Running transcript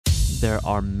There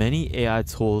are many AI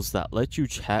tools that let you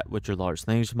chat with your large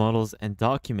language models and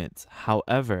documents.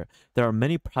 However, there are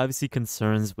many privacy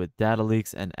concerns with data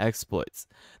leaks and exploits.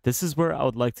 This is where I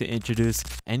would like to introduce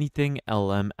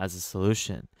AnythingLLM as a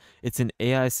solution. It's an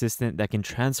AI assistant that can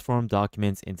transform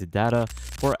documents into data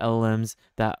for LLMs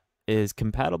that is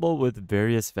compatible with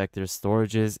various vector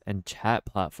storages and chat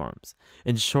platforms.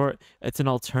 In short, it's an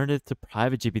alternative to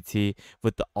private GPT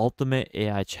with the ultimate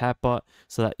AI chatbot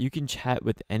so that you can chat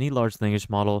with any large language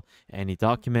model, any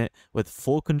document with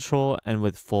full control and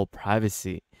with full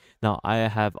privacy. Now, I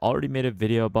have already made a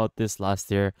video about this last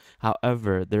year.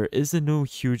 However, there is a new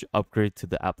huge upgrade to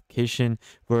the application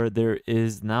where there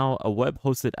is now a web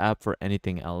hosted app for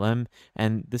AnythingLLM,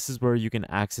 and this is where you can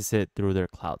access it through their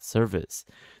cloud service.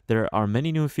 There are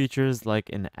many new features like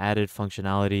an added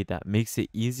functionality that makes it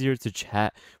easier to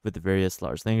chat with various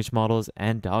large language models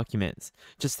and documents.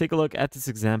 Just take a look at this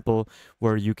example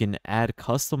where you can add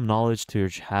custom knowledge to your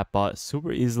chatbot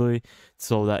super easily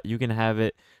so that you can have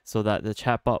it so that the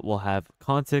chatbot will have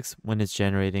context when it's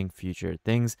generating future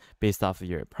things based off of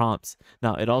your prompts.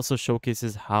 Now, it also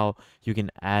showcases how you can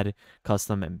add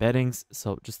custom embeddings,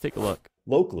 so just take a look.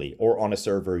 Locally or on a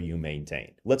server you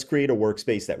maintain. Let's create a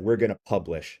workspace that we're going to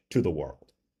publish to the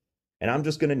world. And I'm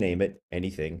just going to name it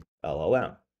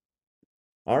AnythingLLM.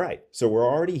 All right, so we're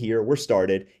already here, we're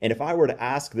started. And if I were to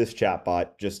ask this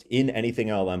chatbot just in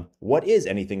AnythingLLM, what is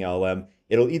AnythingLLM?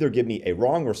 It'll either give me a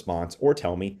wrong response or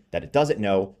tell me that it doesn't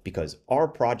know because our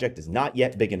project is not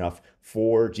yet big enough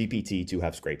for GPT to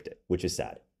have scraped it, which is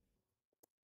sad.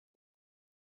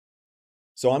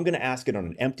 So I'm going to ask it on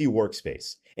an empty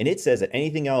workspace. And it says that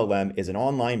AnythingLLM is an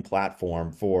online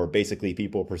platform for basically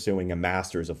people pursuing a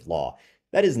master's of law.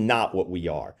 That is not what we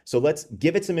are. So let's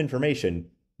give it some information,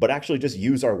 but actually just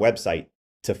use our website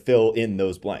to fill in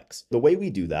those blanks. The way we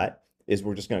do that is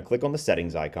we're just going to click on the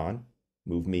settings icon,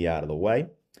 move me out of the way.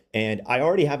 And I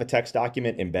already have a text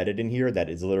document embedded in here that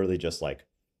is literally just like,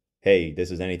 hey,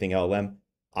 this is AnythingLLM.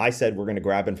 I said we're going to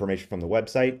grab information from the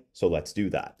website, so let's do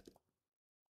that.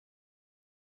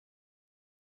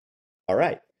 All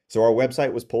right, so our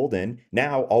website was pulled in.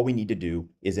 Now all we need to do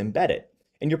is embed it.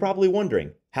 And you're probably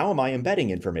wondering, how am I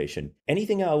embedding information?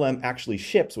 AnythingLLM actually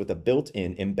ships with a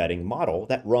built-in embedding model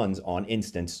that runs on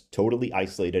instance, totally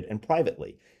isolated and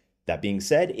privately. That being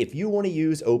said, if you want to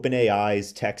use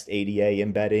OpenAI's text ADA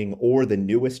embedding or the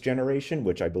newest generation,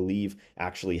 which I believe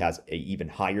actually has an even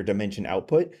higher dimension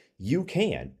output, you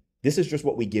can. This is just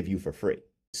what we give you for free.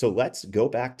 So let's go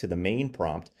back to the main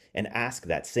prompt and ask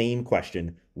that same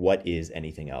question, what is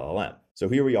AnythingLLM? So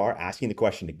here we are asking the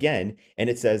question again, and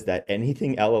it says that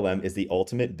AnythingLLM is the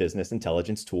ultimate business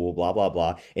intelligence tool, blah, blah,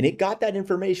 blah. And it got that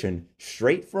information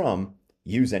straight from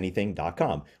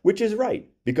useanything.com, which is right,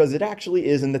 because it actually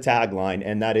is in the tagline,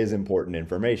 and that is important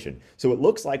information. So it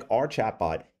looks like our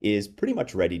chatbot is pretty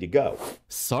much ready to go.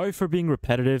 Sorry for being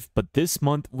repetitive, but this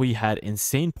month we had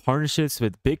insane partnerships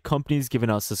with big companies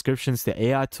giving out subscriptions to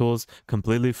AI tools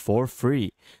completely for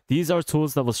free. These are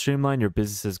tools that will streamline your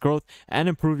business's growth and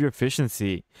improve your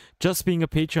efficiency. Just being a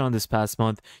Patreon this past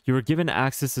month, you were given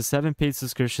access to 7 paid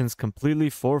subscriptions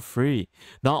completely for free.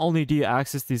 Not only do you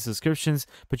access these subscriptions,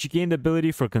 but you gain the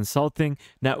ability for consulting,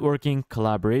 networking,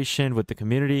 collaboration with the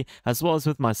community, as well as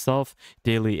with myself,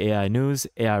 daily AI news,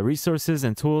 AI resources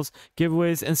and tools,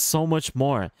 giveaways, and so much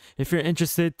more. If you're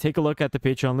interested, take a look at the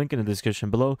Patreon link in the description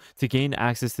below to gain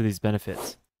access to these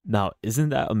benefits. Now, isn't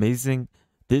that amazing?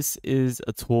 This is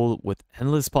a tool with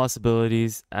endless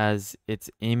possibilities as it's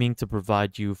aiming to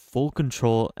provide you full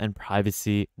control and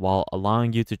privacy while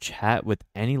allowing you to chat with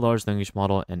any large language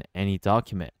model and any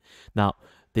document. Now,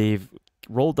 they've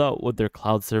rolled out with their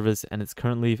cloud service and it's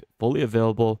currently fully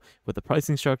available with the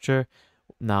pricing structure.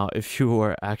 Now, if you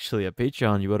were actually a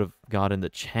Patreon, you would have gotten the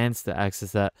chance to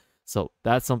access that. So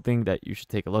that's something that you should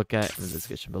take a look at in the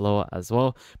description below as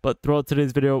well. But throughout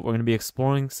today's video, we're going to be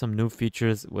exploring some new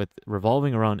features with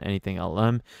revolving around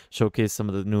AnythingLLM, showcase some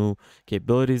of the new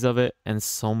capabilities of it, and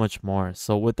so much more.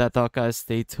 So with that thought, guys,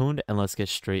 stay tuned and let's get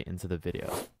straight into the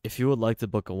video. If you would like to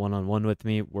book a one-on-one with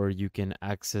me where you can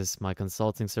access my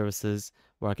consulting services,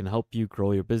 where I can help you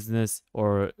grow your business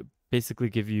or basically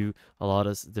give you a lot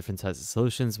of different types of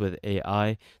solutions with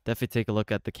AI, definitely take a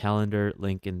look at the calendar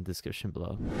link in the description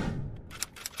below.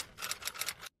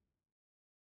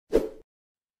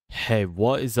 Hey,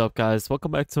 what is up, guys?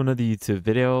 Welcome back to another YouTube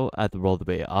video at the World of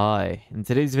AI. In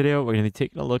today's video, we're going to be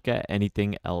taking a look at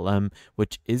AnythingLLM,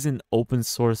 which is an open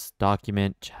source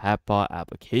document chatbot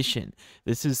application.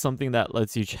 This is something that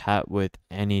lets you chat with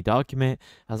any document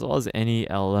as well as any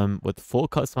LLM with full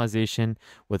customization,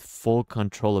 with full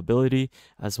controllability,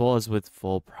 as well as with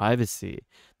full privacy.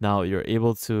 Now you're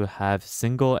able to have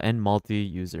single and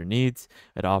multi-user needs.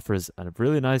 It offers a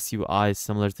really nice UI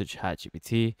similar to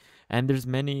ChatGPT, and there's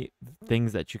many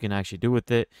things that you can actually do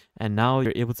with it. And now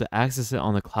you're able to access it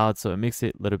on the cloud, so it makes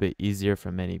it a little bit easier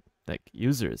for many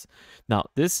users. Now,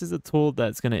 this is a tool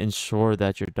that's going to ensure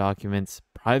that your documents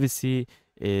privacy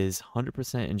is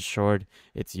 100% ensured.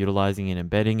 It's utilizing an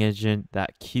embedding engine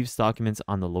that keeps documents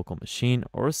on the local machine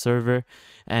or server,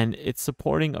 and it's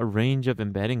supporting a range of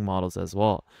embedding models as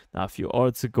well. Now, if you are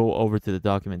to go over to the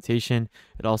documentation,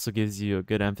 it also gives you a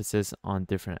good emphasis on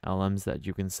different LMs that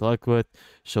you can select with,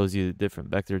 shows you the different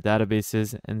vector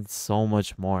databases, and so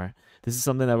much more. This is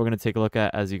something that we're going to take a look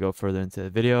at as you go further into the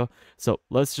video. So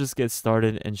let's just get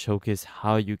started and showcase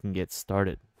how you can get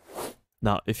started.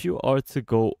 Now, if you are to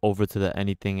go over to the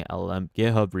AnythingLLM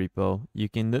GitHub repo, you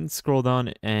can then scroll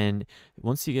down, and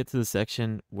once you get to the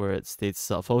section where it states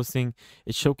self-hosting,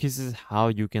 it showcases how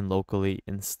you can locally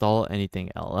install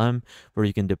AnythingLLM, where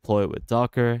you can deploy it with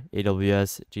Docker,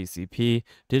 AWS, GCP,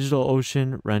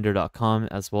 DigitalOcean, Render.com,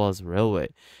 as well as Railway.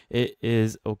 It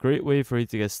is a great way for you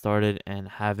to get started and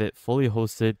have it fully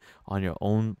hosted on your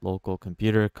own local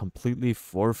computer completely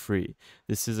for free.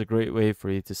 This is a great way for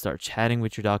you to start chatting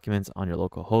with your documents on your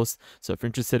local host. So if you're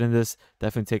interested in this,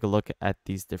 definitely take a look at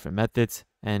these different methods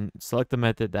and select the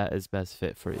method that is best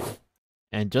fit for you.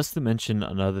 And just to mention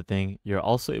another thing, you're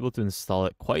also able to install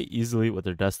it quite easily with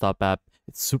your desktop app.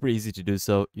 It's super easy to do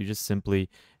so. You just simply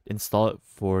install it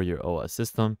for your OS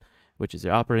system, which is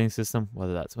your operating system,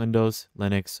 whether that's Windows,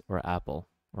 Linux, or Apple,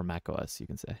 or Mac OS, you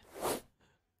can say.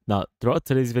 Now, throughout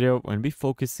today's video, we're going to be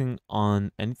focusing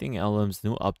on AnythingLLM's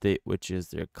new update, which is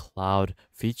their cloud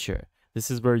feature. This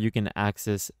is where you can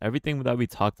access everything that we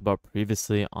talked about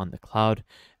previously on the cloud.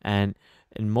 And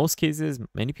in most cases,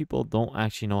 many people don't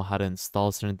actually know how to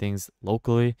install certain things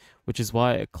locally, which is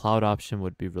why a cloud option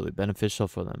would be really beneficial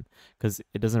for them, because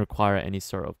it doesn't require any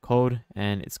sort of code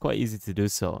and it's quite easy to do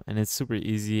so, and it's super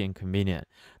easy and convenient.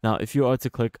 Now, if you are to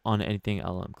click on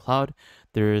AnythingLLM Cloud,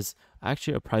 there's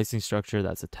actually a pricing structure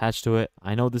that's attached to it.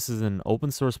 I know this is an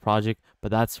open source project,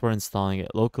 but that's for installing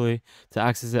it locally. To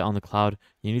access it on the cloud,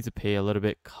 you need to pay a little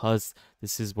bit, because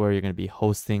this is where you're going to be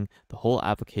hosting the whole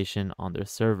application on their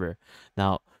server.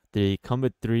 Now, they come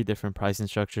with 3 different pricing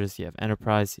structures. You have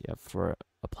enterprise, you have for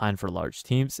a plan for large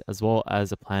teams, as well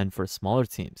as a plan for smaller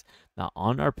teams. Now,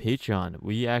 on our Patreon,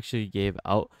 we actually gave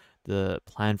out the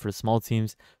plan for small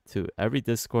teams to every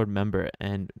Discord member,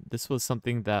 and this was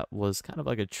something that was kind of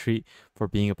like a treat for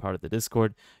being a part of the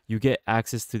Discord. You get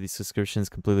access to these subscriptions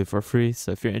completely for free,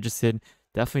 so if you're interested,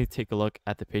 definitely take a look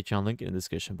at the Patreon link in the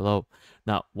description below.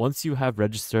 Now, once you have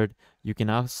registered, you can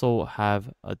also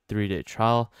have a 3-day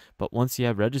trial, but once you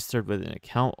have registered with an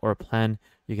account or a plan,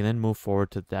 you can then move forward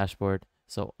to the dashboard.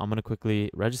 So I'm going to quickly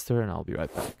register and I'll be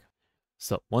right back.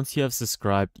 So once you have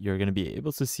subscribed, you're going to be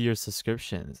able to see your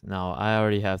subscriptions. Now, I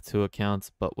already have 2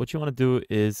 accounts, but what you want to do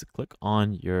is click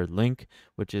on your link,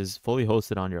 which is fully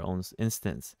hosted on your own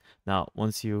instance. Now,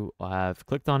 once you have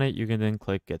clicked on it, you can then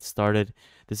click Get Started.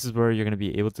 This is where you're going to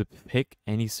be able to pick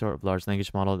any sort of large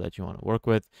language model that you want to work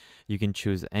with. You can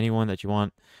choose anyone that you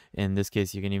want. In this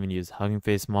case, you can even use Hugging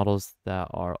Face models that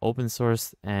are open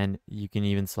source, and you can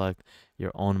even select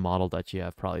your own model that you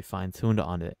have probably fine-tuned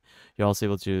on it. You're also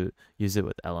able to use it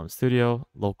with LM Studio,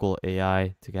 Local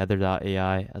AI,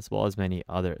 Together.ai, as well as many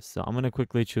others. So I'm going to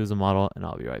quickly choose a model and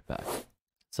I'll be right back.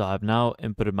 So I've now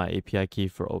inputted my API key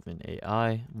for OpenAI.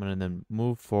 I'm going to then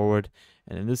move forward.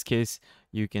 And in this case,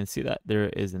 you can see that there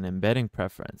is an embedding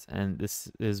preference. And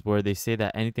this is where they say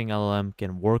that AnythingLLM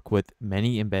can work with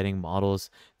many embedding models.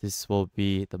 This will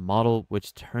be the model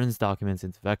which turns documents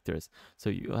into vectors. So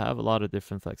you have a lot of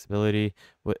different flexibility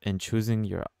in choosing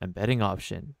your embedding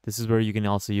option. This is where you can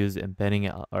also use embedding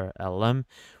or LLM,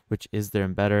 which is their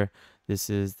embedder. This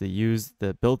is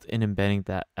the built-in embedding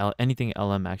that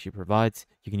AnythingLLM actually provides.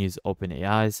 You can use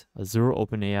OpenAI's, Azure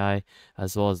OpenAI,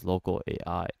 as well as local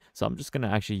AI. So I'm just going to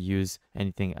actually use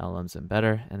AnythingLLM's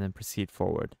embedder and then proceed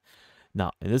forward.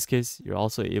 Now, in this case, you're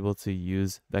also able to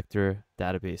use vector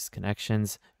database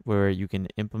connections, where you can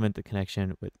implement the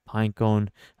connection with Pinecone,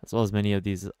 as well as many of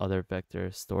these other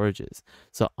vector storages.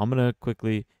 So I'm going to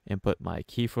quickly input my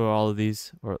key for all of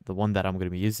these, or the one that I'm going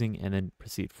to be using, and then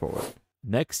proceed forward.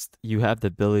 Next, you have the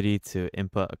ability to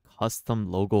input a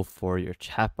custom logo for your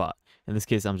chatbot. In this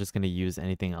case, I'm just going to use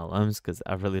AnythingLLMs because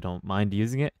I really don't mind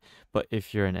using it. But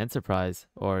if you're an enterprise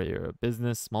or you're a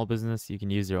business, small business, you can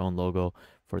use your own logo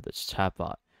for the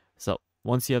chatbot. So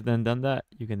once you have then done that,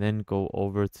 you can then go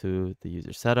over to the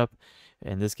user setup.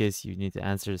 In this case, you need to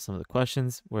answer some of the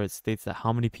questions where it states that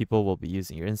how many people will be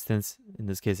using your instance. In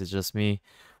this case, it's just me.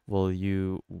 Will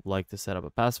you like to set up a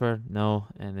password? No.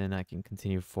 And then I can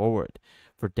continue forward.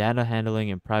 For data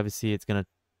handling and privacy, it's going to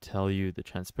tell you the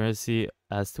transparency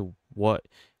as to what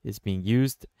is being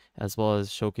used, as well as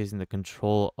showcasing the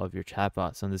control of your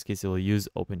chatbot. So in this case, it will use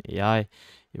OpenAI,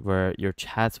 where your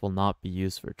chats will not be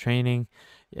used for training.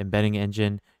 Embedding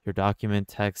engine, your document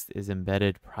text is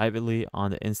embedded privately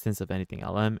on the instance of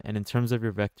AnythingLLM. And in terms of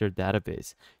your vector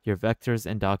database, your vectors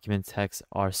and document text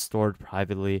are stored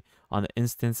privately on the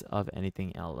instance of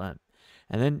AnythingLLM.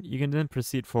 And then you can then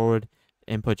proceed forward,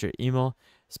 input your email,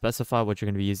 specify what you're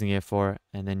going to be using it for,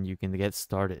 and then you can get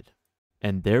started.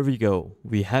 And there we go.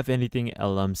 We have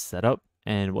AnythingLLM set up.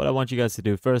 And what I want you guys to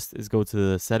do first is go to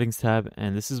the settings tab,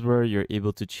 and this is where you're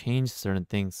able to change certain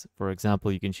things. For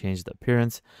example, you can change the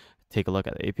appearance, take a look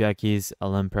at the API keys,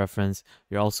 LM preference.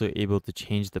 You're also able to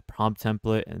change the prompt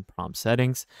template and prompt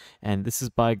settings. And this is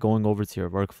by going over to your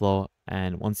workflow.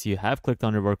 And once you have clicked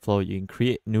on your workflow, you can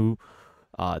create new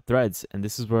threads, and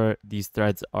this is where these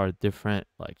threads are different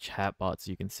like chatbots,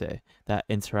 you can say, that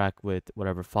interact with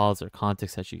whatever files or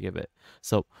context that you give it.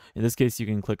 So in this case, you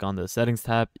can click on the settings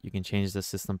tab, you can change the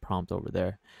system prompt over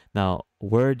there. Now,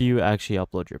 where do you actually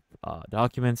upload your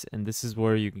documents? And this is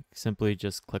where you can simply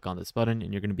just click on this button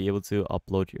and you're going to be able to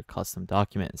upload your custom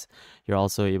documents. You're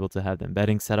also able to have the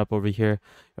embedding set up over here.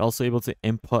 You're also able to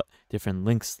input different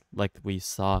links like we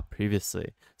saw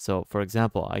previously. So for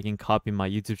example, I can copy my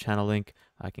YouTube channel link,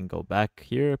 I can go back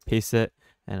here, paste it,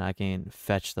 and I can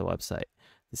fetch the website.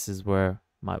 This is where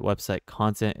my website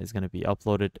content is going to be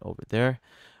uploaded over there.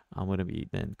 I'm going to be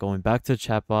then going back to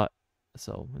chatbot.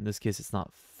 So in this case, it's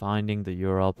not finding the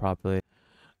URL properly.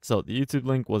 So the YouTube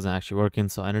link wasn't actually working,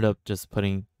 so I ended up just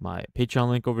putting my Patreon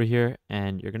link over here,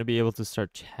 and you're going to be able to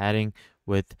start chatting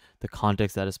with the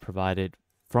context that is provided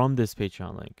from this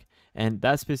Patreon link. And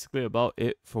that's basically about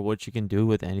it for what you can do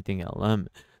with AnythingLLM.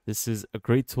 This is a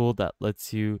great tool that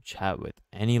lets you chat with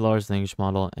any large language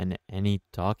model and any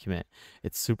document.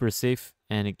 It's super safe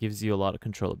and it gives you a lot of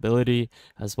controllability,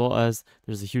 as well as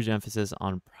there's a huge emphasis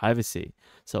on privacy.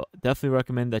 So definitely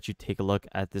recommend that you take a look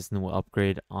at this new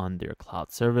upgrade on their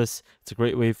cloud service. It's a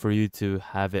great way for you to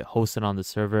have it hosted on the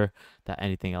server that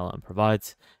AnythingLLM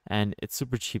provides, and it's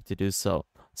super cheap to do so.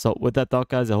 So with that thought,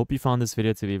 guys, I hope you found this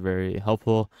video to be very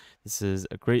helpful. This is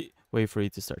a great way for you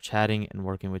to start chatting and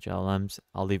working with your LLMs.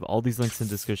 I'll leave all these links in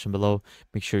the description below.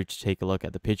 Make sure to take a look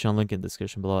at the Patreon link in the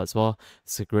description below as well.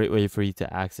 It's a great way for you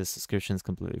to access subscriptions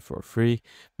completely for free.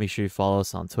 Make sure you follow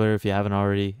us on Twitter if you haven't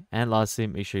already. And lastly,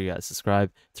 make sure you guys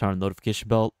subscribe, turn on the notification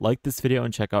bell, like this video,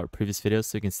 and check out our previous videos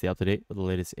so you can stay up to date with the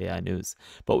latest AI news.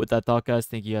 But with that thought, guys,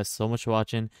 thank you guys so much for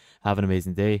watching. Have an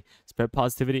amazing day. Spread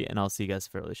positivity, and I'll see you guys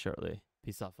fairly shortly.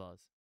 Peace out, fellas.